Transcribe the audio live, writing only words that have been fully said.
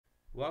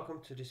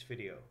Welcome to this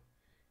video.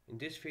 In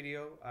this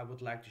video I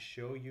would like to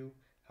show you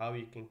how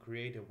you can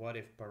create a what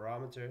if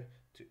parameter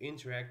to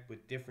interact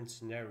with different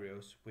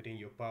scenarios within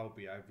your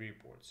PowerBI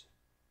reports.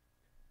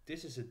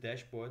 This is a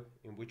dashboard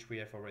in which we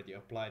have already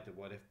applied the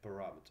what if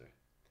parameter.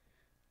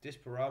 This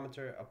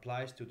parameter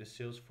applies to the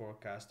sales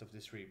forecast of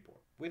this report.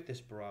 With this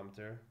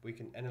parameter we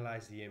can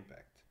analyze the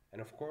impact.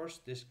 And of course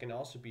this can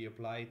also be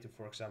applied to,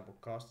 for example,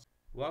 costs.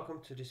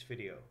 Welcome to this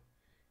video.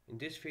 In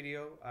this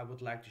video I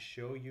would like to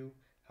show you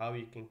how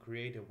you can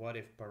create a what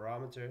if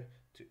parameter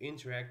to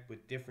interact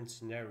with different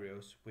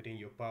scenarios within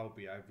your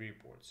PowerBI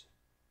reports.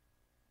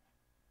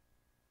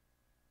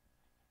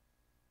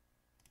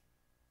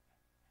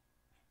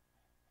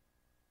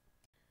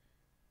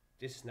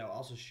 This is now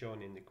also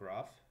shown in the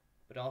graph,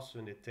 but also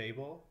in the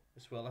table,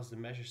 as well as the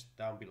measures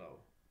down below.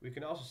 We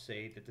can also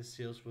say that the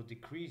sales will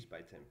decrease by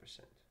 10%.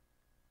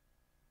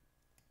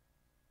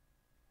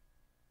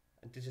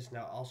 And this is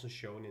now also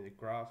shown in the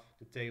graph,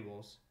 the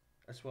tables,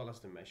 as well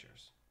as the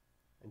measures.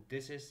 And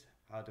this is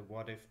how the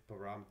what if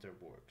parameter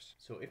works.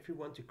 So if we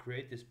want to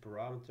create this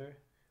parameter,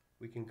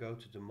 we can go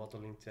to the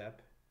modeling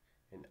tab,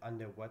 and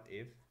under what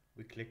if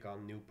we click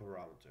on new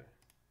parameter.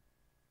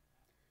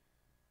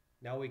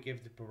 Now we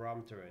give the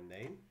parameter a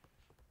name,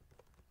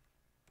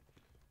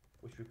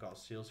 which we call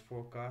sales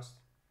forecast,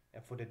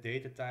 and for the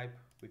data type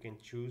we can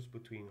choose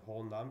between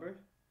whole number,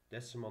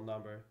 decimal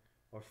number,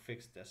 or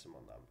fixed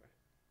decimal number.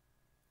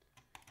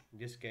 In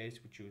this case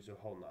we choose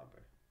a whole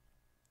number.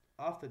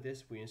 After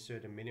this we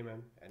insert a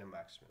minimum and a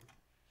maximum.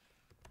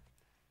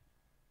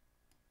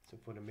 So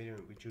for the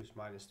minimum we choose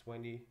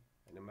 -20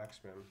 and the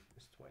maximum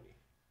is 20.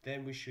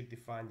 Then we should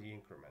define the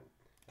increment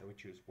and we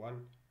choose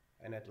 1,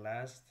 and at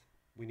last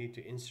we need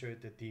to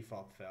insert the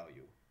default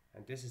value,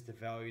 and this is the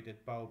value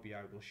that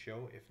PowerBI will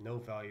show if no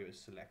value is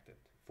selected.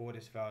 For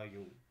this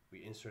value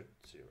we insert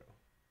 0.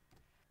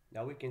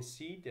 Now we can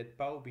see that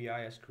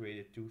PowerBI has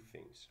created two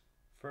things.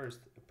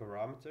 First, a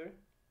parameter,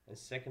 and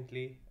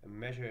secondly a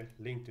measure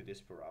linked to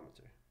this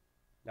parameter.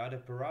 Now the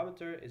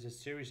parameter is a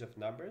series of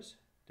numbers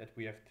that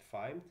we have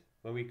defined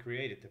when we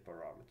created the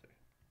parameter.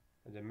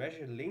 And the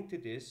measure linked to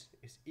this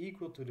is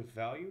equal to the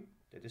value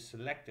that is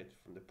selected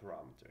from the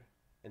parameter,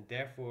 and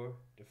therefore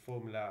the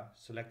formula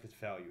selected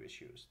value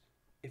is used.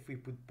 If we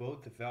put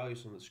both the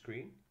values on the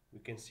screen, we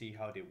can see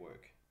how they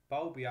work.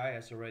 PowerBI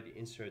has already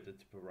inserted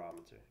the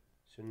parameter,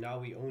 so now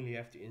we only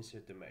have to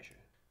insert the measure.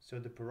 So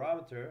the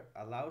parameter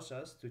allows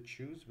us to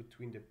choose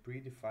between the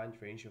predefined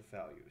range of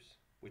values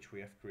which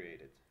we have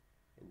created,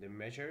 and the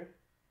measure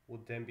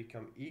will then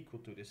become equal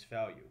to this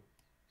value.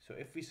 So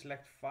if we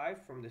select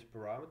 5 from this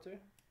parameter,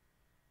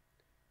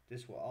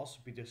 this will also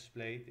be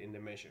displayed in the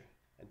measure,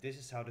 and this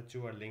is how the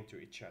two are linked to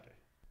each other.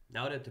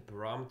 Now that the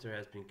parameter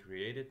has been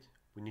created,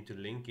 we need to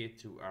link it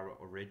to our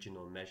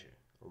original measure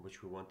on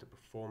which we want to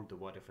perform the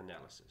what if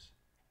analysis.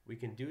 We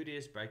can do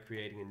this by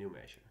creating a new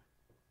measure.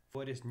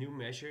 For this new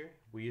measure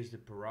we use the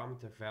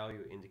parameter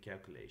value in the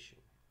calculation.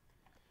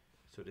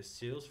 So the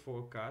sales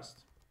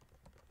forecast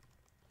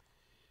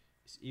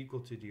is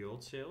equal to the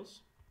old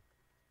sales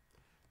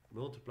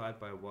multiplied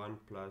by 1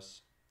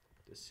 plus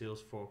the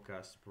sales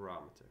forecast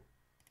parameter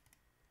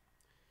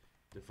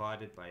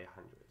divided by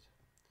 100.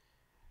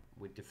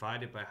 We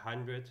divide it by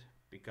 100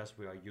 because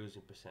we are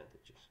using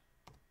percentages.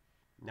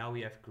 Now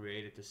we have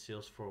created the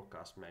sales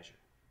forecast measure.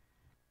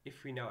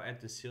 If we now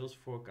add the sales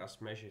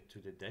forecast measure to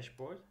the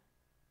dashboard,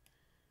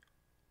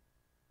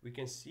 we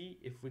can see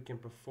if we can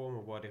perform a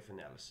what if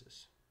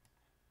analysis.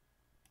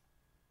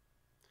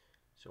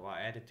 So I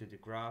add it to the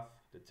graph,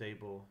 the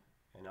table,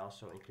 and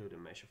also include a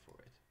measure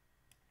for it.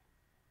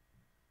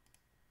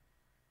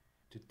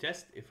 To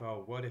test if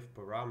our what if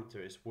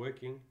parameter is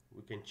working,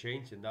 we can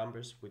change the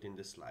numbers within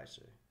the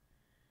slicer.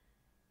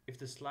 If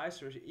the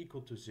slicer is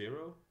equal to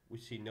 0, we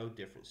see no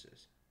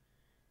differences.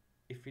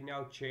 If we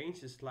now change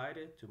the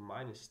slider to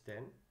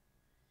 -10,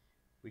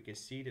 we can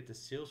see that the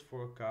sales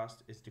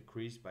forecast is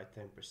decreased by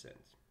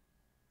 10%.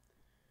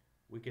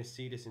 We can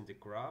see this in the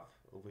graph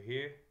over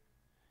here,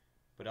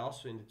 but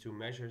also in the two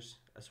measures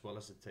as well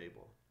as the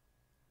table.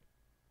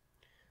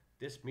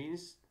 This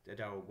means that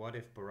our what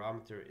if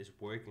parameter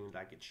is working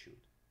like it should.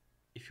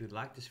 If you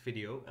like this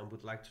video and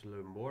would like to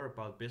learn more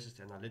about business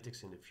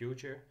analytics in the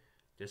future,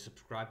 then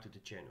subscribe to the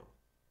channel.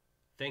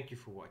 Thank you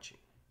for watching.